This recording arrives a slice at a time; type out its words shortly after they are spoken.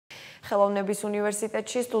ხელოვნების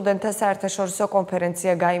უნივერსიტეტში სტუდენტთა საერთაშორისო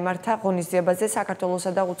კონფერენცია გაიმართა ღონისძიებაზე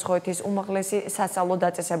საქართველოსა და უცხოეთის უმაღლესი სასწავლო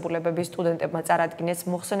დაწესებულებების სტუდენტებმა წარადგინეს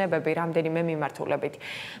მოხსენებები რამდენიმე მიმართულებით.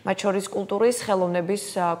 მათ შორის კულტურის, ხელოვნების,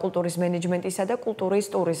 კულტურის მენეჯმენტისა და კულტურის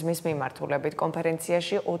ტურიზმის მიმართულებით.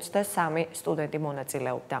 კონფერენციაში 23 სტუდენტი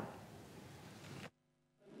მონაწილეობდა.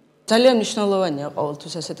 ძალიან მნიშვნელოვანია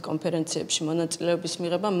ყოველთვის ასეთი კონფერენციებში მონაწილეობის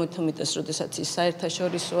მიღება, მოთმიტეს, როდესაც ის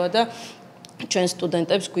საერთაშორისოა და ჩვენ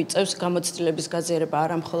სტუდენტებს გვიწევს გამოცდილების გაზიარება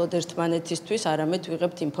არა მხოლოდ ერთმანეთისთვის, არამედ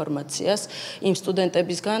ვიღებთ ინფორმაციას იმ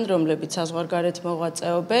სტუდენტებისგან, რომლებიც საზღვარგარეთ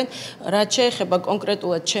მოღვაწეობენ. რაც შეეხება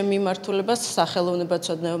კონკრეტულად ჩემ მიმართულებას,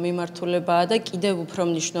 სახელოვნებაცოდნეო მიმართულებაა და კიდევ უფრო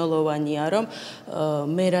მნიშვნელოვანია, რომ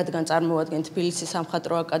მე რადგან წარმოვადგენ თბილისის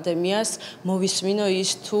სამხატვრო აკადემიას, მოვისმინო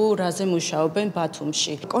ის თუ რაზე მუშაობენ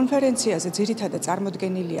ბათუმში. კონფერენციაზე ძირითადად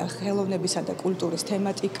წარმოდგენილია ხელოვნებისა და კულტურის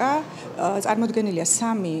თემატიკა, წარმოდგენილია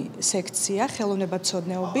 3 სექცია.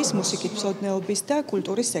 ხელოვნებაცოდნეობის, მუსიკათმცოდნეობის და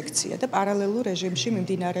კულტურის სექცია და პარალელურ რეჟიმში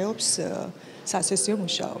მიმდინარეობს სასესიო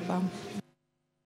მუშაობა.